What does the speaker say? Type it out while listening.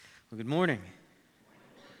Well, good morning.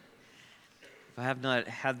 If I have not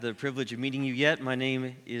had the privilege of meeting you yet, my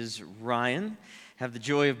name is Ryan. I have the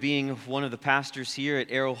joy of being one of the pastors here at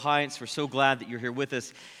Arrow Heights. We're so glad that you're here with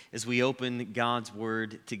us as we open God's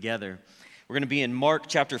Word together. We're going to be in Mark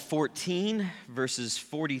chapter 14, verses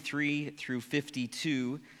 43 through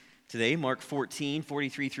 52 today. Mark 14,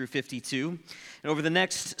 43 through 52. And over the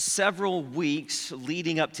next several weeks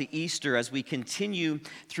leading up to Easter, as we continue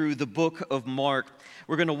through the book of Mark,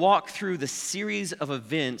 we're going to walk through the series of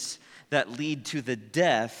events that lead to the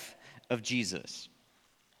death of Jesus.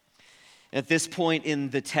 At this point in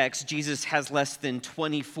the text, Jesus has less than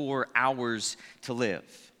 24 hours to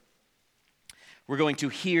live. We're going to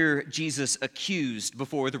hear Jesus accused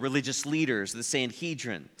before the religious leaders, the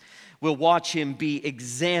Sanhedrin. We'll watch him be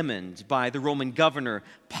examined by the Roman governor,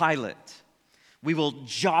 Pilate. We will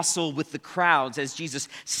jostle with the crowds as Jesus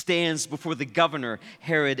stands before the governor,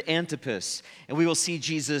 Herod Antipas. And we will see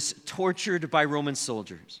Jesus tortured by Roman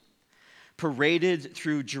soldiers, paraded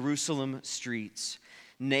through Jerusalem streets,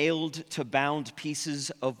 nailed to bound pieces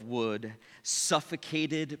of wood,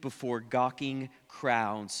 suffocated before gawking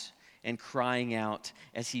crowds, and crying out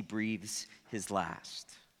as he breathes his last.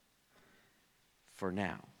 For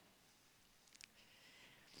now.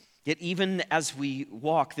 Yet even as we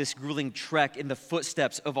walk this grueling trek in the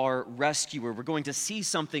footsteps of our rescuer, we're going to see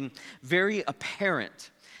something very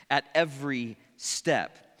apparent at every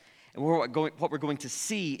step. And what we're going to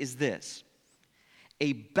see is this: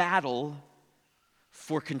 a battle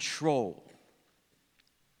for control.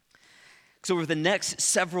 So over the next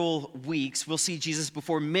several weeks, we'll see Jesus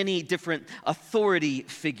before many different authority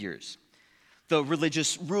figures. The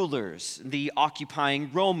religious rulers, the occupying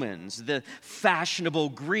Romans, the fashionable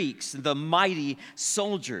Greeks, the mighty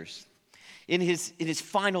soldiers. In his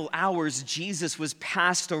final hours, Jesus was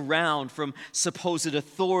passed around from supposed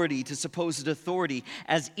authority to supposed authority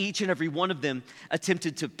as each and every one of them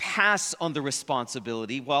attempted to pass on the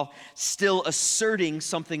responsibility while still asserting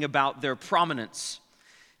something about their prominence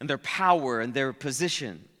and their power and their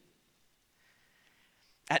position.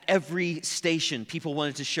 At every station, people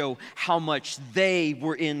wanted to show how much they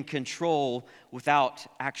were in control without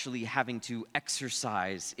actually having to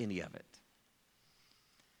exercise any of it.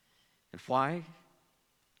 And why?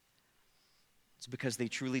 It's because they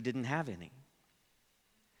truly didn't have any.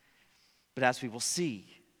 But as we will see,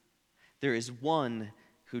 there is one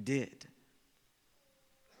who did.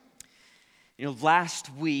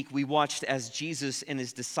 Last week we watched as Jesus and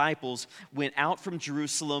his disciples went out from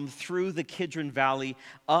Jerusalem through the Kidron Valley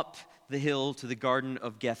up the hill to the Garden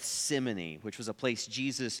of Gethsemane, which was a place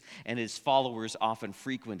Jesus and his followers often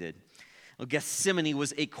frequented. Well, Gethsemane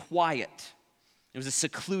was a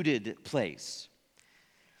secluded place.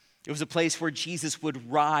 It was a place where Jesus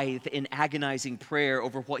would writhe in agonizing prayer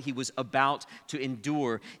over what he was about to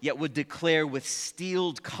endure, yet would declare with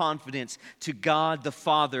steeled confidence to God the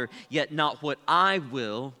Father, "Yet not what I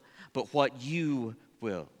will, but what you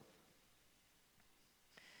will."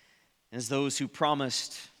 As those who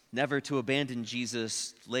promised never to abandon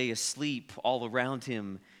Jesus lay asleep all around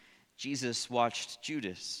him, Jesus watched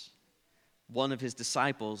Judas, one of his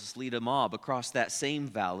disciples, lead a mob across that same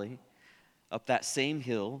valley, up that same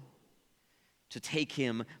hill, to take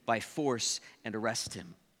him by force and arrest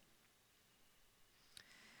him.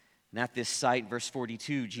 And at this sight, verse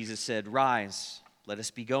 42, Jesus said, "Rise, let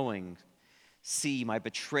us be going. See, my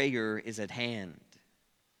betrayer is at hand."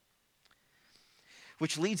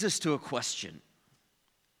 Which leads us to a question.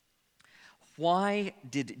 Why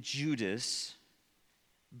did Judas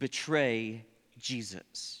betray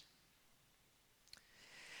Jesus?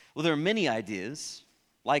 Well, there are many ideas,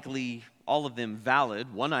 likely all of them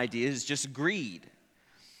valid. One idea is just greed.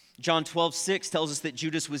 John 12:6 tells us that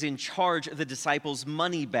Judas was in charge of the disciples'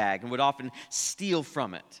 money bag and would often steal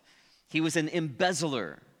from it. He was an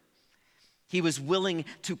embezzler. He was willing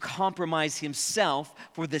to compromise himself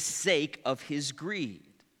for the sake of his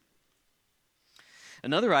greed.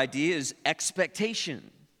 Another idea is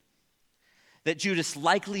expectation. That Judas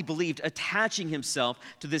likely believed attaching himself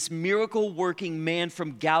to this miracle-working man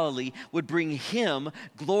from Galilee would bring him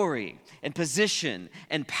glory and position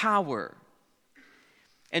and power.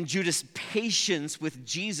 And Judas' patience with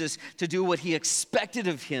Jesus to do what he expected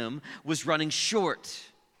of him was running short.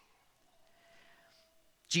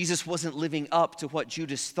 Jesus wasn't living up to what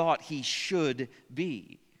Judas thought he should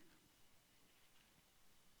be.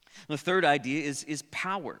 The third idea is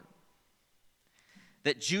power.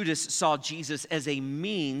 That Judas saw Jesus as a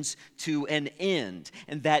means to an end,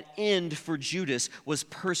 and that end for Judas was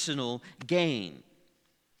personal gain.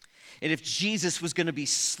 And if Jesus was going to be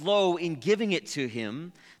slow in giving it to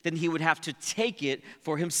him, then he would have to take it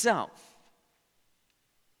for himself.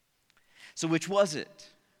 So which was it?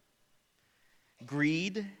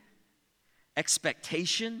 Greed,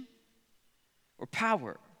 expectation, or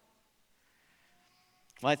power?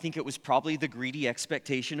 Well, I think it was probably the greedy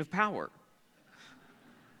expectation of power.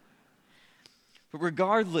 But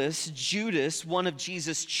regardless, Judas, one of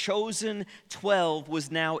Jesus' chosen 12,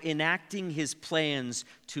 was now enacting his plans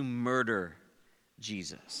to murder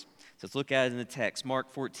Jesus. So let's look at it in the text,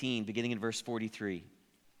 Mark 14, beginning in verse 43.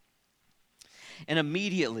 And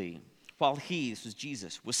immediately, while he, this was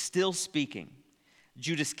Jesus, was still speaking,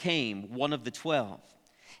 Judas came, one of the 12,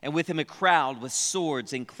 and with him a crowd with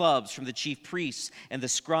swords and clubs from the chief priests and the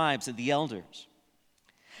scribes and the elders.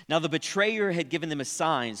 Now the betrayer had given them a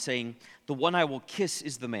sign, saying, "The one I will kiss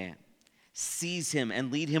is the man. Seize him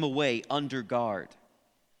and lead him away under guard."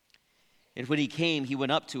 And when he came, he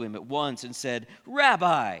went up to him at once and said,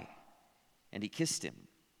 "Rabbi!" And he kissed him.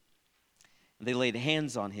 And they laid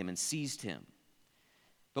hands on him and seized him.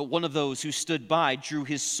 But one of those who stood by drew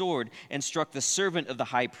his sword and struck the servant of the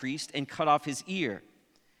high priest and cut off his ear.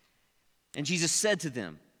 And Jesus said to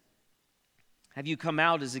them, "Have you come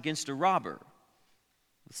out as against a robber,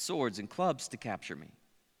 with swords and clubs to capture me?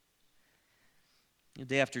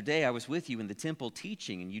 Day after day I was with you in the temple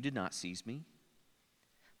teaching, and you did not seize me.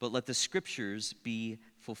 But let the scriptures be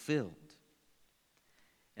fulfilled."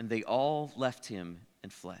 And they all left him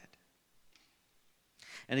and fled.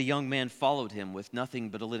 And a young man followed him with nothing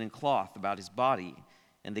but a linen cloth about his body,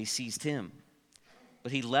 and they seized him.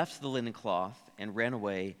 But he left the linen cloth and ran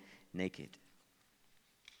away naked.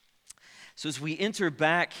 So as we enter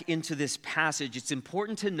back into this passage, it's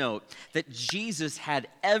important to note that Jesus had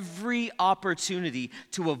every opportunity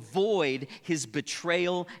to avoid his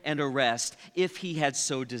betrayal and arrest if he had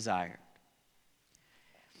so desired.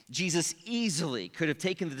 Jesus easily could have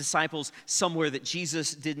taken the disciples somewhere that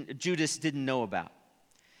Judas didn't know about.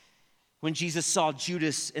 When Jesus saw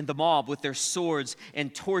Judas and the mob with their swords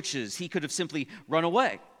and torches, he could have simply run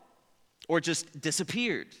away or just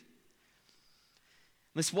disappeared.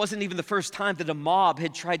 This wasn't even the first time that a mob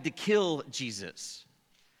had tried to kill Jesus.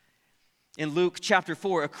 In Luke chapter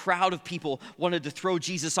 4, a crowd of people wanted to throw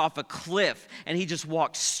Jesus off a cliff, and he just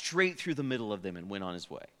walked straight through the middle of them and went on his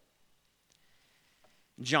way.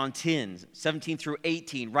 John 10, 17 through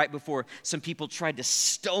 18, right before some people tried to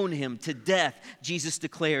stone him to death, Jesus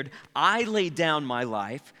declared, "I lay down my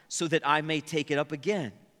life so that I may take it up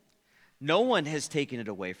again. No one has taken it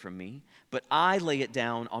away from me, but I lay it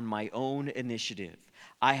down on my own initiative.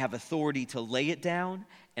 I have authority to lay it down,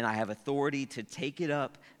 and I have authority to take it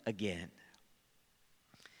up again."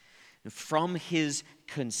 From his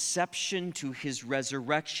conception to his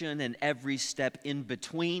resurrection and every step in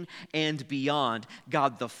between and beyond,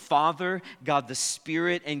 God the Father, God the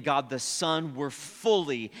Spirit, and God the Son were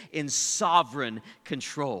fully in sovereign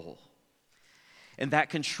control. And that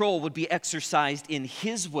control would be exercised in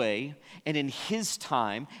his way and in his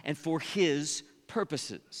time and for his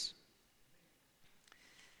purposes.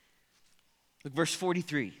 Look, verse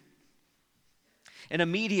 43. And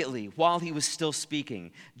immediately, while he was still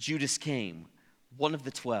speaking, Judas came, one of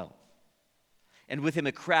the 12, and with him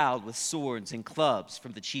a crowd with swords and clubs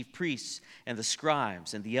from the chief priests and the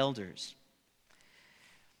scribes and the elders.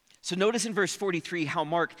 So notice in verse 43 how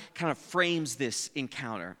Mark kind of frames this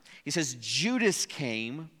encounter. He says, Judas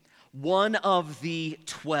came, one of the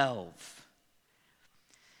 12.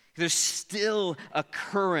 There's still a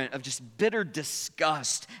current of just bitter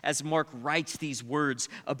disgust as Mark writes these words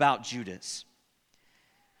about Judas.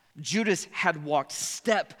 Judas had walked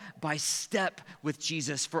step by step with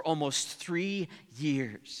Jesus for almost 3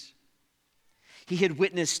 years. He had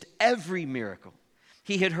witnessed every miracle.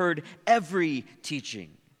 He had heard every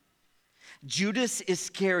teaching. Judas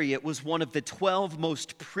Iscariot was one of the 12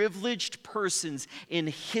 most privileged persons in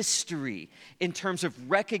history in terms of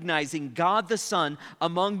recognizing God the Son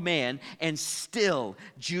among man, and still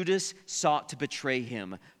Judas sought to betray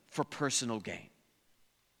him for personal gain,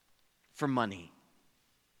 for money.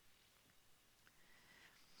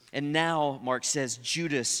 And now, Mark says,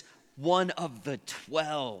 Judas, one of the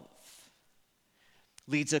 12,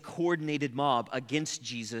 leads a coordinated mob against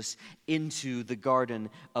Jesus into the Garden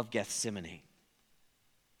of Gethsemane.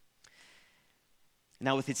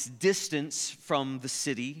 Now, with its distance from the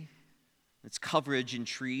city, its coverage in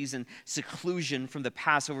trees, and seclusion from the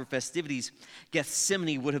Passover festivities,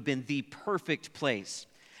 Gethsemane would have been the perfect place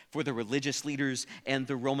for the religious leaders and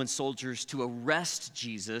the Roman soldiers to arrest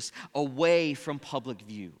Jesus away from public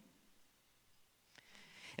view.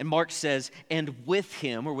 And Mark says, and with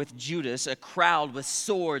him, or with Judas, a crowd with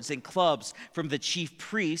swords and clubs from the chief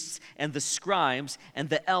priests and the scribes and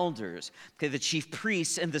the elders. Okay, the chief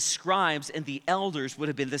priests and the scribes and the elders would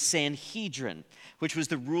have been the Sanhedrin, which was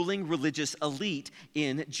the ruling religious elite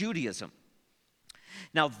in Judaism.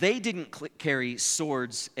 Now, they didn't carry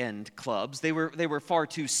swords and clubs. They were far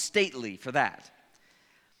too stately for that.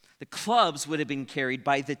 The clubs would have been carried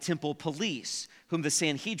by the temple police, whom the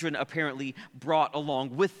Sanhedrin apparently brought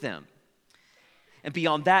along with them. And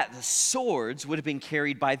beyond that, the swords would have been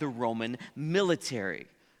carried by the Roman military.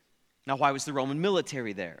 Now, why was the Roman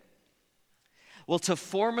military there? Well, to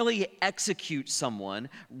formally execute someone,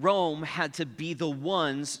 Rome had to be the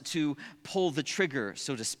ones to pull the trigger,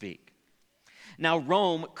 so to speak. Now,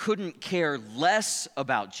 Rome couldn't care less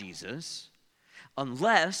about Jesus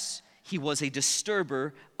unless he was a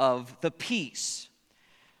disturber of the peace.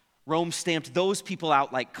 Rome stamped those people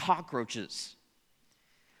out like cockroaches.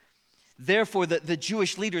 Therefore, the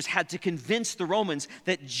Jewish leaders had to convince the Romans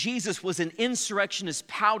that Jesus was an insurrectionist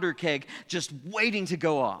powder keg just waiting to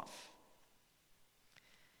go off.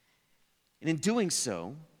 And in doing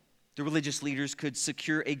so, the religious leaders could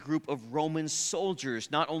secure a group of Roman soldiers,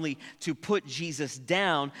 not only to put Jesus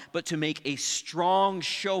down, but to make a strong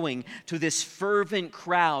showing to this fervent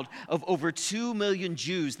crowd of over 2 million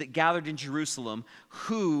Jews that gathered in Jerusalem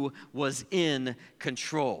who was in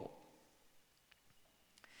control.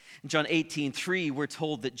 In John 18:3, we're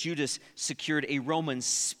told that Judas secured a Roman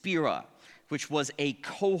spira, which was a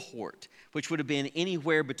cohort, which would have been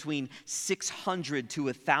anywhere between 600 to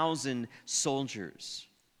 1,000 soldiers.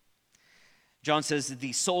 John says that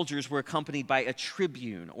these soldiers were accompanied by a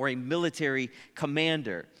tribune or a military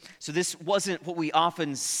commander. So this wasn't what we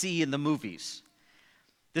often see in the movies.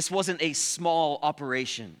 This wasn't a small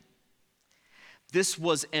operation. This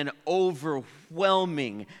was an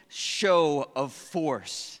overwhelming show of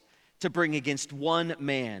force to bring against one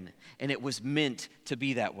man, and it was meant to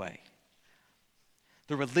be that way.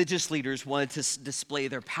 The religious leaders wanted to display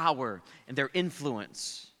their power and their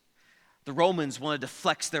influence. The Romans wanted to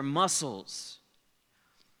flex their muscles.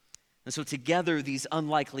 And so together, these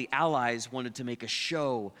unlikely allies wanted to make a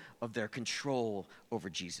show of their control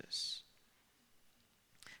over Jesus.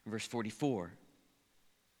 Verse 44.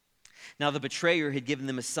 Now the betrayer had given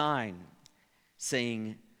them a sign,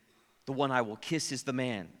 saying, "The one I will kiss is the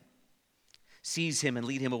man. Seize him and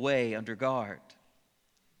lead him away under guard."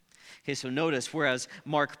 Okay, so notice, whereas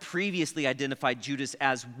Mark previously identified Judas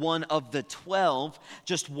as one of the 12,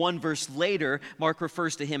 just one verse later, Mark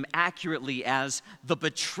refers to him accurately as the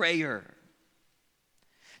betrayer.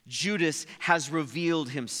 Judas has revealed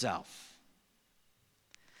himself.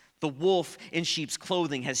 The wolf in sheep's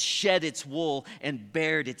clothing has shed its wool and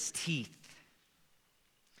bared its teeth.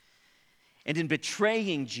 And in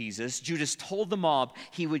betraying Jesus, Judas told the mob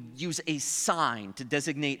he would use a sign to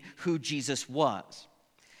designate who Jesus was.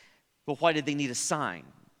 But why did they need a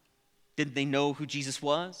sign? Didn't they know who Jesus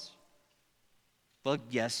was? Well,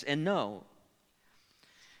 yes and no.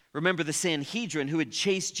 Remember, the Sanhedrin, who had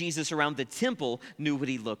chased Jesus around the temple, knew what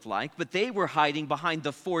he looked like, but they were hiding behind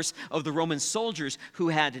the force of the Roman soldiers who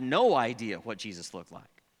had no idea what Jesus looked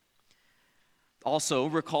like. Also,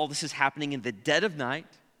 recall this is happening in the dead of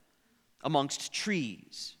night amongst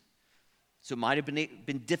trees. So it might have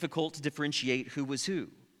been difficult to differentiate who was who.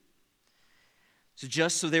 So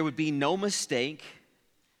just so there would be no mistake,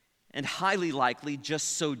 and highly likely just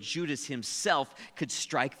so Judas himself could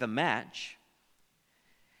strike the match,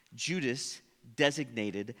 Judas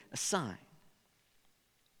designated a sign.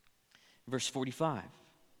 Verse 45.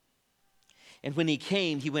 And when he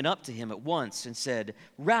came, he went up to him at once and said,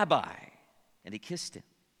 "Rabbi," and he kissed him.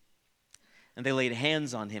 And they laid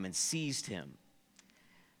hands on him and seized him.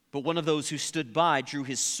 But one of those who stood by drew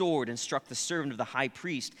his sword and struck the servant of the high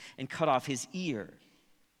priest and cut off his ear.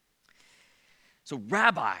 So,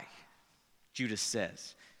 Rabbi, Judas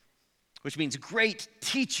says, which means great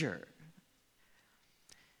teacher.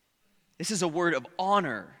 This is a word of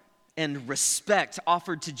honor and respect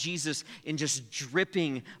offered to Jesus in just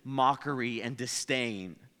dripping mockery and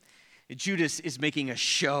disdain. Judas is making a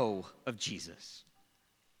show of Jesus.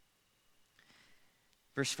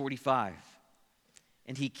 Verse 45.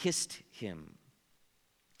 And he kissed him.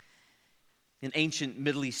 In ancient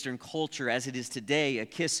Middle Eastern culture, as it is today, a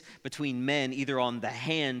kiss between men, either on the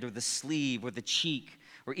hand or the sleeve or the cheek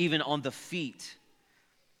or even on the feet,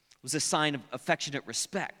 was a sign of affectionate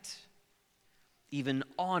respect, even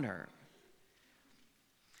honor.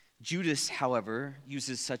 Judas, however,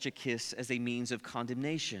 uses such a kiss as a means of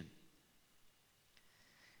condemnation.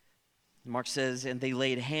 Mark says, and they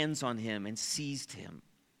laid hands on him and seized him.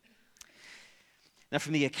 Now,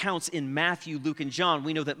 from the accounts in Matthew, Luke, and John,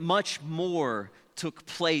 we know that much more took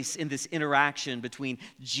place in this interaction between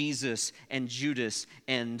Jesus and Judas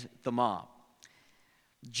and the mob.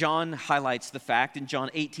 John highlights the fact in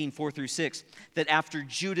John 18, 4-6, that after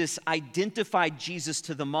Judas identified Jesus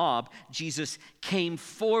to the mob, Jesus came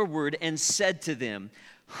forward and said to them,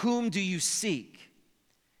 "Whom do you seek?"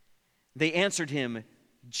 They answered him,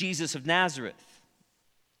 "Jesus of Nazareth."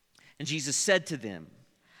 And Jesus said to them,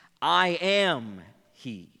 "I am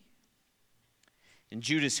he." And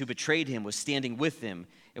Judas, who betrayed him, was standing with them.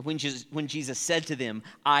 And when Jesus said to them,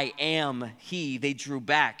 "I am he," they drew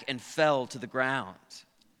back and fell to the ground.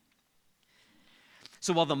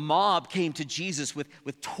 So while the mob came to Jesus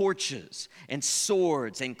with torches and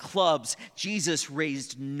swords and clubs, Jesus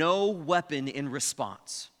raised no weapon in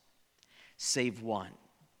response, save one.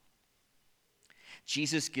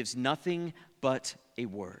 Jesus gives nothing but a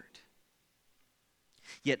word.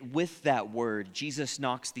 Yet with that word, Jesus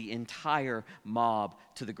knocks the entire mob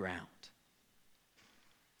to the ground.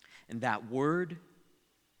 And that word,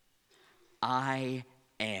 I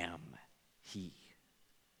am he.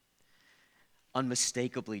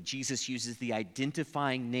 Unmistakably, Jesus uses the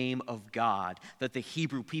identifying name of God that the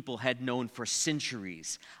Hebrew people had known for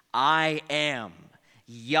centuries. I am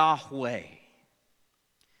Yahweh.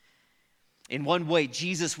 In one way,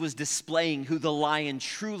 Jesus was displaying who the lion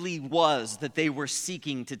truly was that they were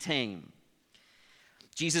seeking to tame.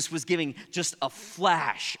 Jesus was giving just a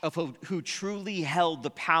flash of who truly held the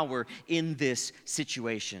power in this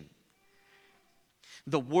situation.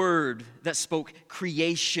 The word that spoke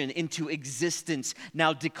creation into existence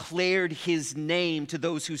now declared his name to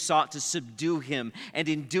those who sought to subdue him, and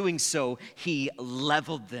in doing so, he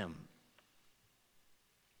leveled them.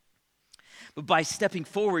 But by stepping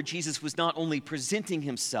forward, Jesus was not only presenting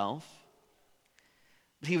himself,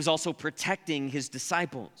 but he was also protecting his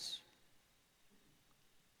disciples.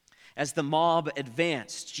 As the mob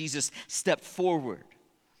advanced, Jesus stepped forward,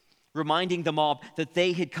 reminding the mob that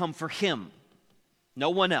they had come for him, no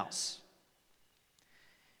one else.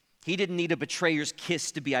 He didn't need a betrayer's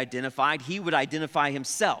kiss to be identified. He would identify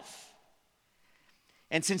himself.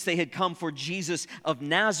 And since they had come for Jesus of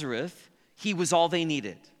Nazareth, he was all they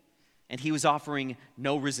needed. And he was offering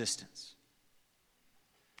no resistance.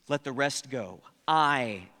 Let the rest go.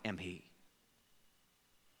 I am he.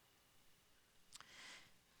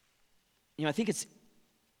 I think it's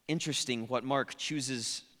interesting what Mark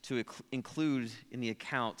chooses to include in the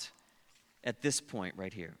account at this point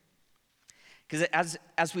right here. Because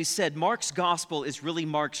as we said, Mark's gospel is really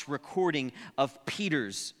Mark's recording of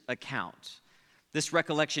Peter's account. This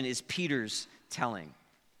recollection is Peter's telling.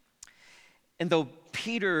 And though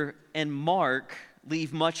Peter and Mark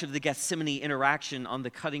leave much of the Gethsemane interaction on the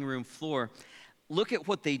cutting room floor, look at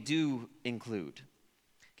what they do include.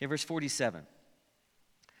 Okay, verse 47.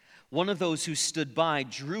 One of those who stood by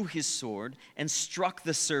drew his sword and struck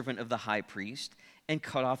the servant of the high priest and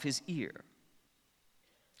cut off his ear.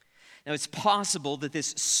 Now, it's possible that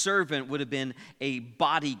this servant would have been a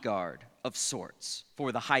bodyguard of sorts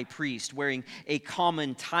for the high priest, wearing a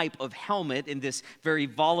common type of helmet in this very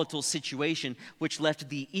volatile situation, which left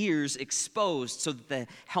the ears exposed so that the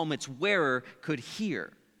helmet's wearer could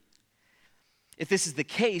hear. If this is the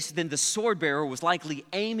case, then the sword bearer was likely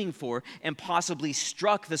aiming for and possibly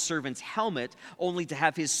struck the servant's helmet, only to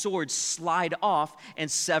have his sword slide off and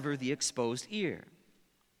sever the exposed ear.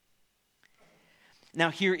 Now,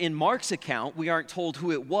 here in Mark's account, we aren't told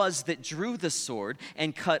who it was that drew the sword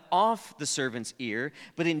and cut off the servant's ear,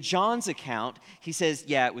 but in John's account, he says,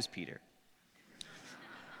 yeah, it was Peter.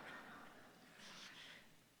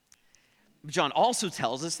 John also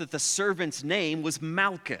tells us that the servant's name was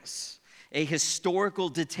Malchus, a historical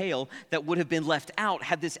detail that would have been left out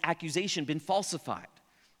had this accusation been falsified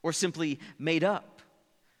or simply made up.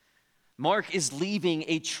 Mark is leaving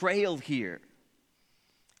a trail here.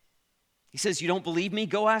 He says, you don't believe me?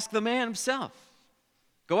 Go ask the man himself.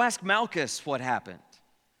 Go ask Malchus what happened.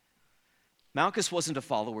 Malchus wasn't a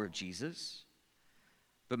follower of Jesus,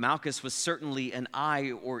 but Malchus was certainly an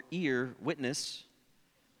eye or ear witness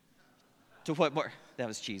to what Mark, that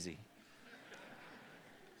was cheesy.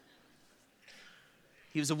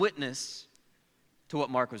 He was a witness to what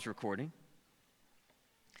Mark was recording.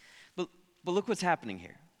 But look what's happening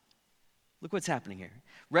here. Look what's happening here.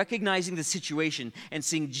 Recognizing the situation and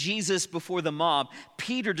seeing Jesus before the mob,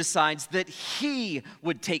 Peter decides that he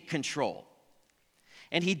would take control.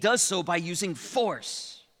 And he does so by using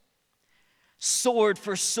force. Sword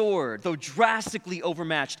for sword, though drastically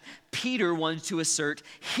overmatched, Peter wanted to assert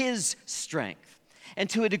his strength. And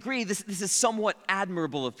to a degree, this is somewhat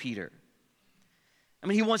admirable of Peter. I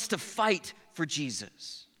mean, he wants to fight for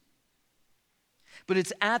Jesus. But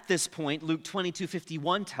it's at this point, Luke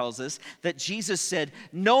 22:51 tells us, that Jesus said,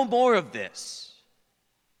 "No more of this."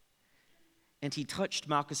 And he touched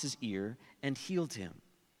Malchus's ear and healed him.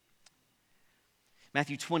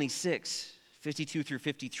 Matthew 26:52 through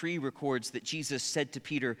 53 records that Jesus said to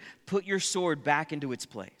Peter, "Put your sword back into its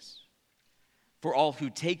place. For all who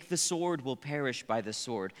take the sword will perish by the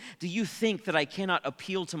sword. Do you think that I cannot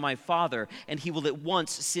appeal to my Father, and he will at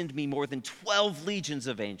once send me more than 12 legions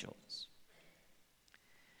of angels?"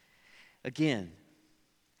 Again,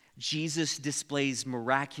 Jesus displays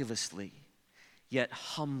miraculously, yet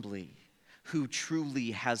humbly, who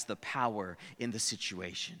truly has the power in the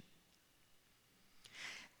situation.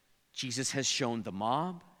 Jesus has shown the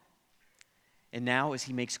mob, and now as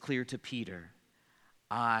he makes clear to Peter,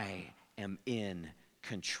 I am in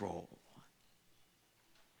control.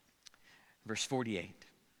 Verse 48.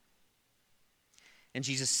 And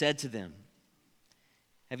Jesus said to them,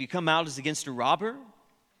 "Have you come out as against a robber,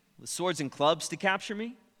 with swords and clubs to capture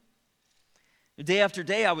me? Day after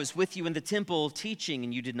day I was with you in the temple teaching,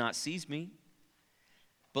 and you did not seize me.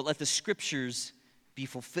 But let the scriptures be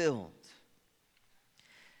fulfilled."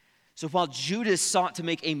 So while Judas sought to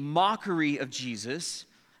make a mockery of Jesus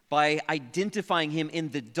by identifying him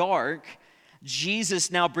in the dark,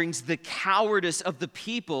 Jesus now brings the cowardice of the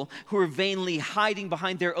people who are vainly hiding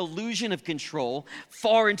behind their illusion of control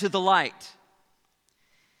far into the light.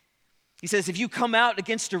 He says, "If you come out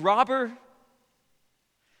against a robber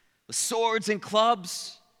with swords and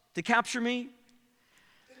clubs to capture me,"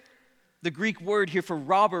 the Greek word here for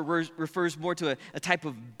robber refers more to a type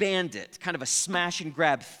of bandit, kind of a smash and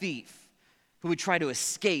grab thief who would try to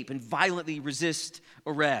escape and violently resist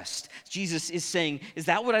arrest. Jesus is saying, is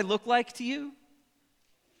that what I look like to you?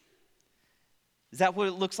 Is that what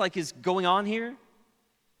it looks like is going on here?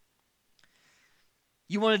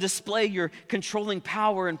 You want to display your controlling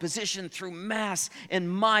power and position through mass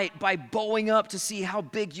and might by bowing up to see how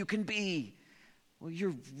big you can be. Well,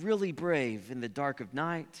 you're really brave in the dark of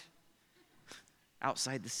night,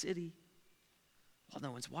 outside the city, while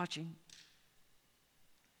no one's watching.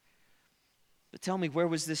 But tell me, where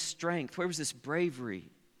was this strength? Where was this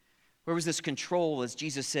bravery? Where was this control, as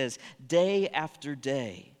Jesus says, day after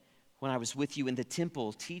day, when I was with you in the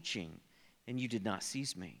temple teaching, and you did not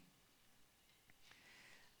seize me?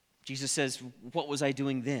 Jesus says, what was I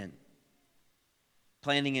doing then?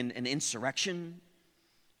 Planning an insurrection?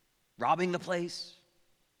 Robbing the place?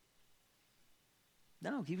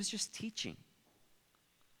 No, he was just teaching.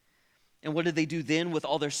 And what did they do then with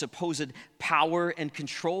all their supposed power and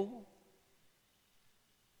control?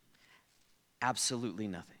 Absolutely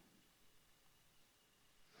nothing.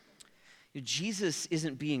 Jesus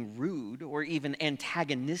isn't being rude or even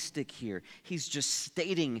antagonistic here. He's just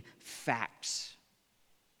stating facts.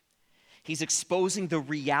 He's exposing the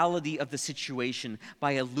reality of the situation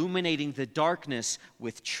by illuminating the darkness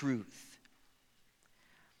with truth.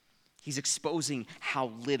 He's exposing how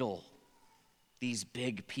little these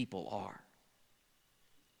big people are.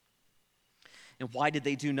 And why did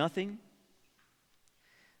they do nothing?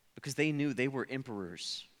 Because they knew they were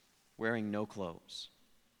emperors wearing no clothes.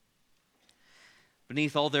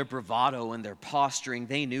 Beneath all their bravado and their posturing,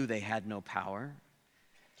 they knew they had no power.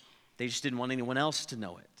 They just didn't want anyone else to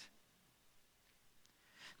know it.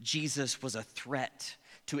 Jesus was a threat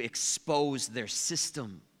to expose their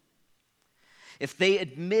system. If they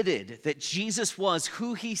admitted that Jesus was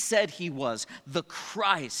who he said he was, the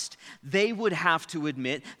Christ, they would have to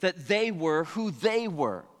admit that they were who they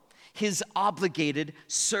were, his obligated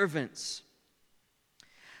servants.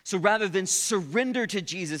 So rather than surrender to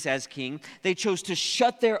Jesus as king, they chose to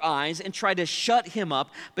shut their eyes and try to shut him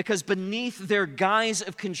up because beneath their guise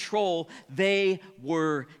of control, they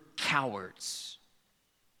were cowards.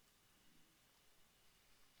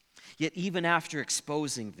 Yet even after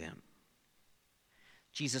exposing them,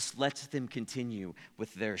 Jesus lets them continue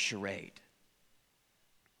with their charade.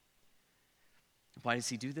 Why does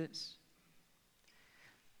he do this?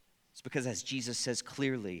 It's because, as Jesus says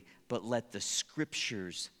clearly, but let the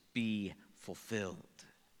scriptures be fulfilled.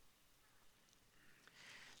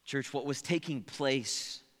 Church, what was taking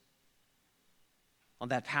place on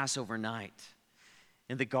that Passover night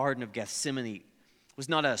in the Garden of Gethsemane was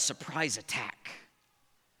not a surprise attack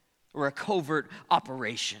or a covert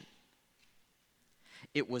operation.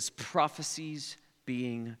 It was prophecies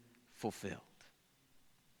being fulfilled.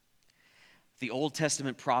 The Old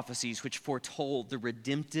Testament prophecies which foretold the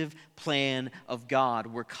redemptive plan of God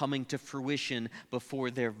were coming to fruition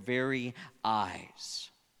before their very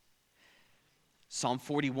eyes. Psalm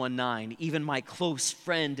 41:9, even my close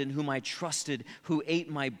friend in whom I trusted, who ate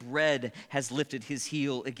my bread, has lifted his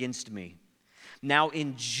heel against me. Now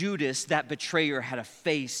in Judas, that betrayer had a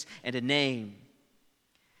face and a name.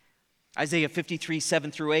 Isaiah 53,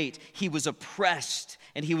 7 through 8, he was oppressed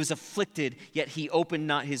and he was afflicted, yet he opened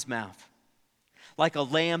not his mouth. Like a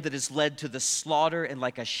lamb that is led to the slaughter, and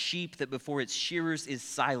like a sheep that before its shearers is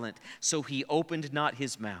silent, so he opened not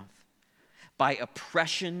his mouth. By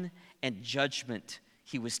oppression and judgment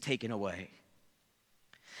he was taken away.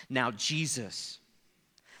 Now Jesus,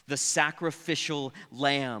 the sacrificial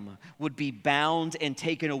lamb, would be bound and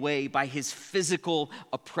taken away by his physical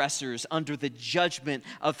oppressors under the judgment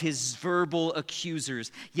of his verbal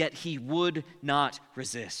accusers, yet he would not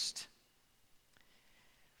resist.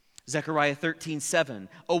 Zechariah 13:7,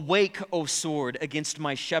 awake, O sword, against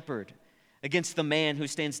my shepherd, against the man who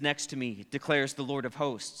stands next to me, declares the Lord of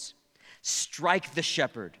hosts. Strike the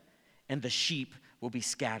shepherd, and the sheep will be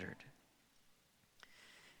scattered.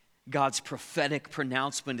 God's prophetic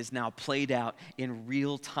pronouncement is now played out in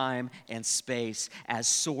real time and space as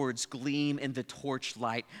swords gleam in the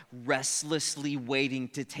torchlight, restlessly waiting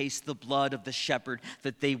to taste the blood of the shepherd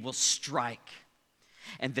that they will strike.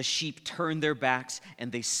 And the sheep turn their backs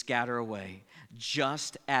and they scatter away,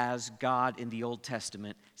 just as God in the Old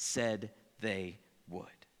Testament said they would.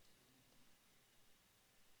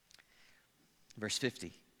 Verse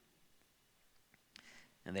 50.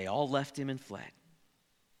 And they all left him and fled.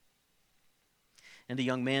 And a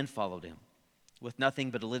young man followed him, with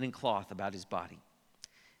nothing but a linen cloth about his body.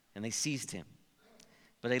 And they seized him.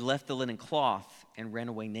 But they left the linen cloth and ran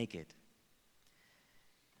away naked.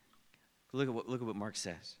 Look at what Mark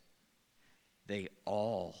says. They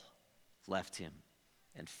all left him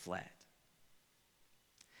and fled.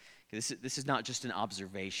 Okay, this is not just an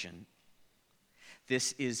observation.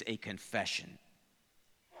 This is a confession.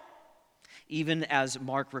 Even as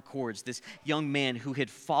Mark records, this young man who had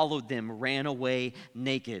followed them ran away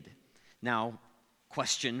naked. Now,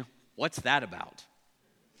 question, what's that about?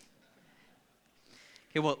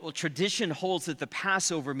 Okay, well, tradition holds that the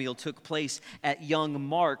Passover meal took place at young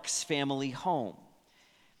Mark's family home,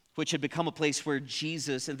 which had become a place where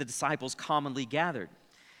Jesus and the disciples commonly gathered.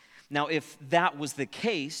 Now, if that was the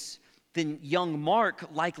case, then young Mark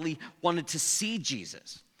likely wanted to see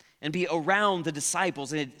Jesus and be around the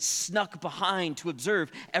disciples and had snuck behind to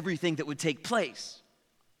observe everything that would take place.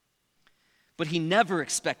 But he never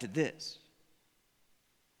expected this.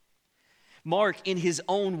 Mark, in his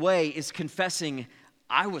own way, is confessing,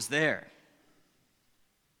 I was there.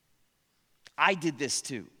 I did this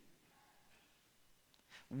too.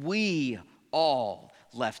 We all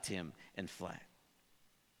left him and fled.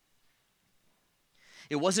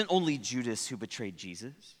 It wasn't only Judas who betrayed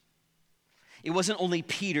Jesus. It wasn't only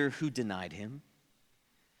Peter who denied him.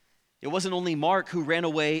 It wasn't only Mark who ran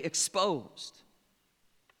away exposed.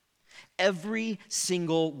 Every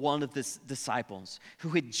single one of the disciples who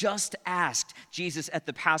had just asked Jesus at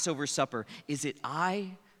the Passover supper, is it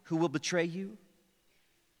I who will betray you?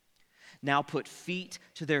 Now put feet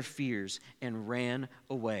to their fears and ran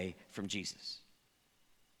away from Jesus.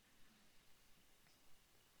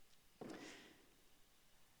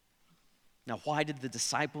 Now, why did the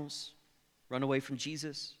disciples run away from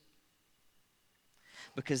Jesus?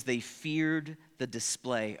 Because they feared the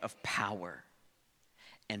display of power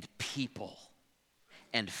and people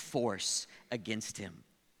and force against him.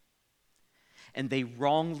 And they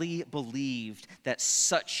wrongly believed that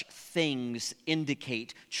such things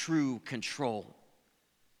indicate true control.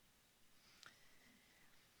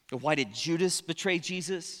 Why did Judas betray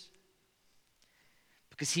Jesus?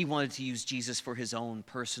 Because he wanted to use Jesus for his own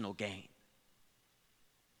personal gain.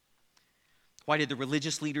 Why did the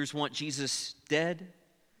religious leaders want Jesus dead?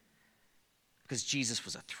 Because Jesus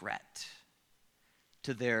was a threat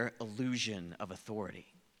to their illusion of authority.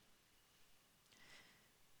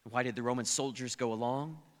 Why did the Roman soldiers go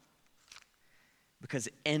along? Because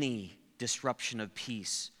any disruption of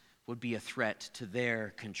peace would be a threat to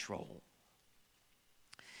their control.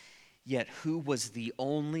 Yet who was the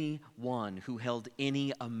only one who held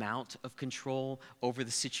any amount of control over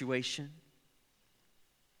the situation?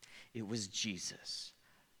 It was Jesus,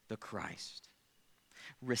 the Christ,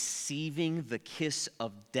 receiving the kiss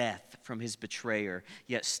of death from his betrayer,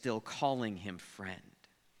 yet still calling him friend.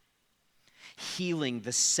 Healing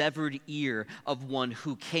the severed ear of one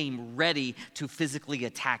who came ready to physically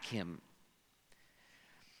attack him.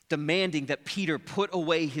 Demanding that Peter put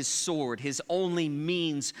away his sword, his only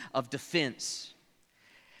means of defense.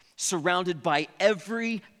 Surrounded by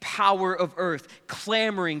every power of earth,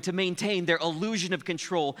 clamoring to maintain their illusion of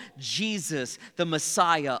control, Jesus, the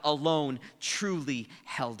Messiah, alone truly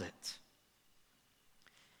held it.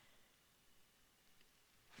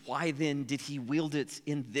 Why then did he wield it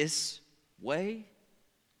in this way?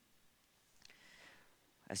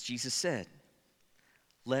 As Jesus said,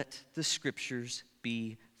 let the scriptures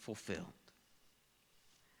be fulfilled.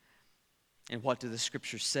 And what do the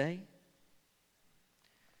scriptures say?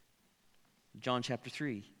 John chapter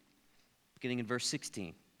 3, beginning in verse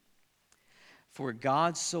 16. For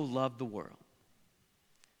God so loved the world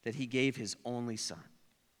that he gave his only Son,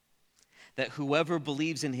 that whoever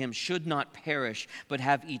believes in him should not perish, but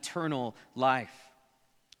have eternal life.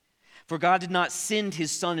 For God did not send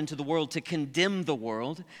his Son into the world to condemn the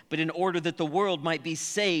world, but in order that the world might be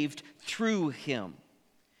saved through him.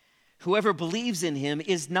 Whoever believes in him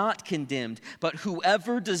is not condemned, but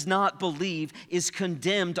whoever does not believe is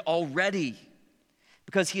condemned already,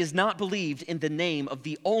 because he has not believed in the name of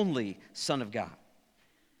the only Son of God.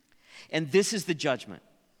 And this is the judgment.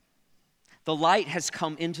 The light has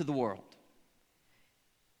come into the world,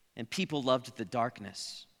 and people loved the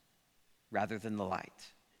darkness rather than the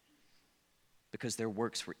light, because their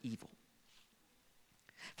works were evil.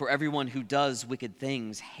 For everyone who does wicked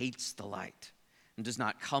things hates the light and does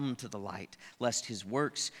not come to the light, lest his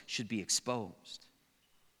works should be exposed.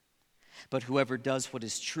 But whoever does what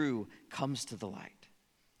is true comes to the light,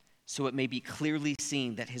 so it may be clearly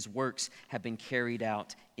seen that his works have been carried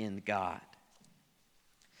out in God.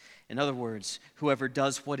 In other words, whoever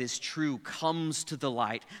does what is true comes to the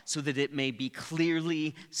light so that it may be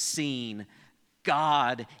clearly seen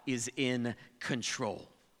God is in control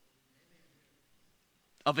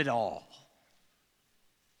of it all.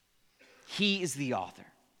 He is the author,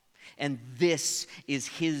 and this is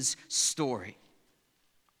his story.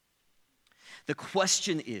 The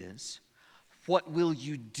question is, what will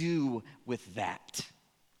you do with that?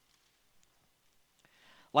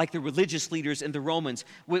 Like the religious leaders and the Romans,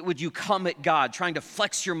 would you come at God trying to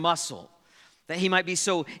flex your muscle, that he might be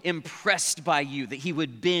so impressed by you that he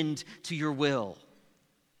would bend to your will?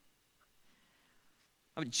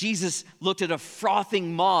 Jesus looked at a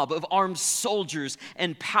frothing mob of armed soldiers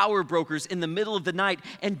and power brokers in the middle of the night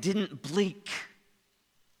and didn't blink.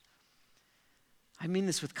 I mean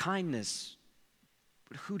this with kindness,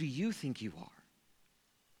 but who do you think you are?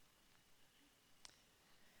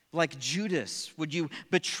 Like Judas, would you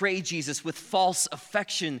betray Jesus with false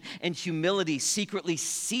affection and humility, secretly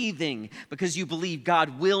seething because you believe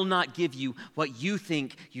God will not give you what you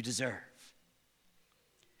think you deserve?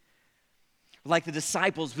 Like the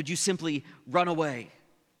disciples, would you simply run away,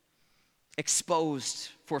 exposed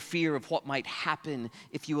for fear of what might happen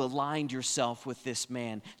if you aligned yourself with this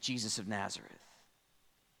man, Jesus of Nazareth?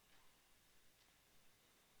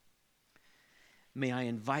 May I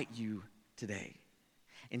invite you today,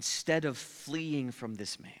 instead of fleeing from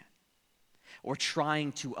this man or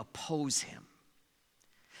trying to oppose him,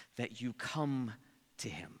 that you come to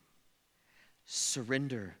him,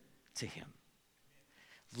 surrender to him,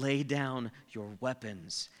 lay down your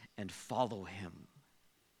weapons and follow him.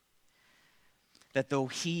 That though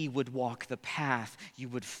he would walk the path, you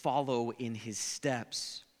would follow in his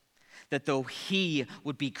steps. That though he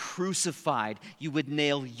would be crucified, you would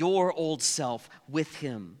nail your old self with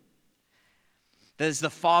him. That as the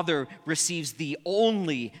Father receives the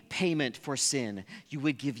only payment for sin, you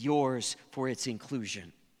would give yours for its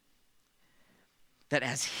inclusion. That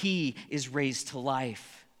as he is raised to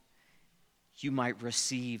life, you might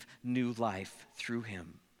receive new life through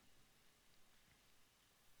him.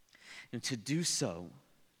 And to do so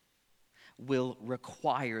will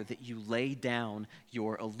require that you lay down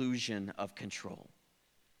your illusion of control.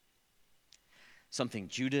 Something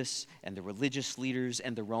Judas and the religious leaders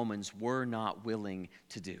and the Romans were not willing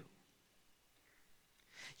to do.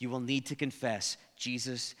 You will need to confess,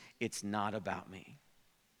 Jesus, it's not about me.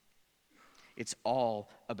 It's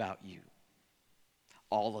all about you.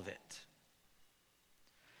 All of it.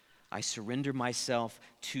 I surrender myself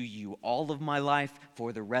to you all of my life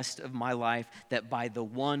for the rest of my life, that by the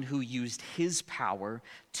one who used his power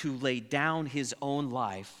to lay down his own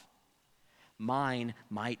life, mine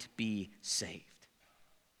might be saved.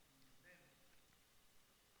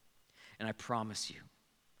 And I promise you,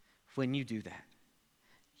 when you do that,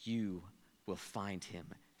 you will find him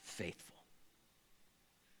faithful.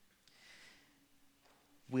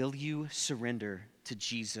 Will you surrender to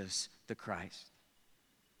Jesus the Christ?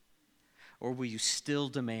 Or will you still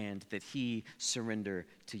demand that he surrender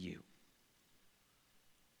to you?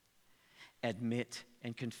 Admit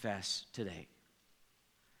and confess today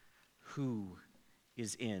who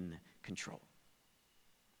is in control.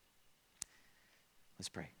 Let's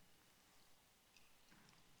pray.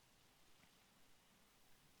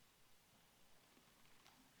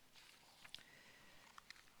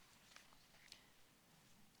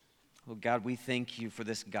 Oh God, we thank you for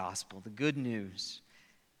this gospel, the good news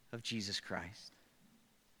of Jesus Christ.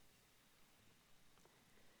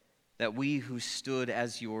 that we who stood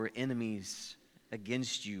as your enemies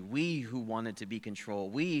against you, we who wanted to be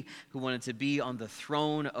controlled, we who wanted to be on the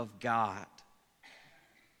throne of God,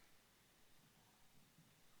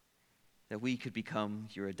 that we could become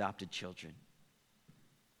your adopted children,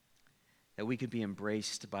 that we could be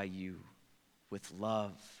embraced by you with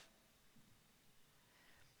love,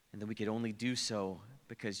 and that we could only do so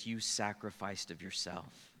because you sacrificed of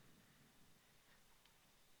yourself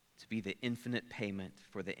to be the infinite payment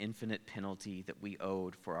for the infinite penalty that we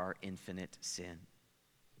owed for our infinite sin.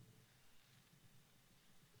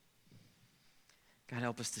 God,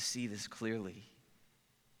 help us to see this clearly.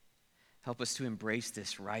 Help us to embrace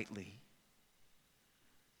this rightly.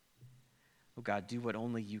 Oh God, do what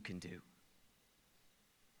only you can do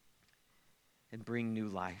and bring new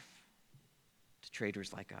life to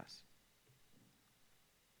traitors like us.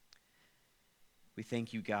 We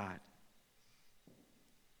thank you, God,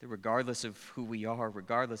 that regardless of who we are,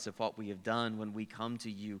 regardless of what we have done, when we come to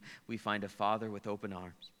you, we find a Father with open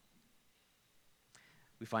arms.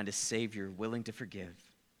 We find a Savior willing to forgive.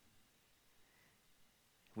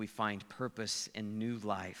 We find purpose and new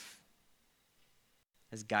life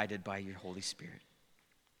as guided by your Holy Spirit.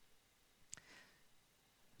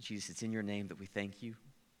 Jesus, it's in your name that we thank you.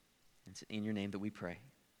 It's in your name that we pray.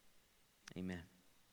 Amen.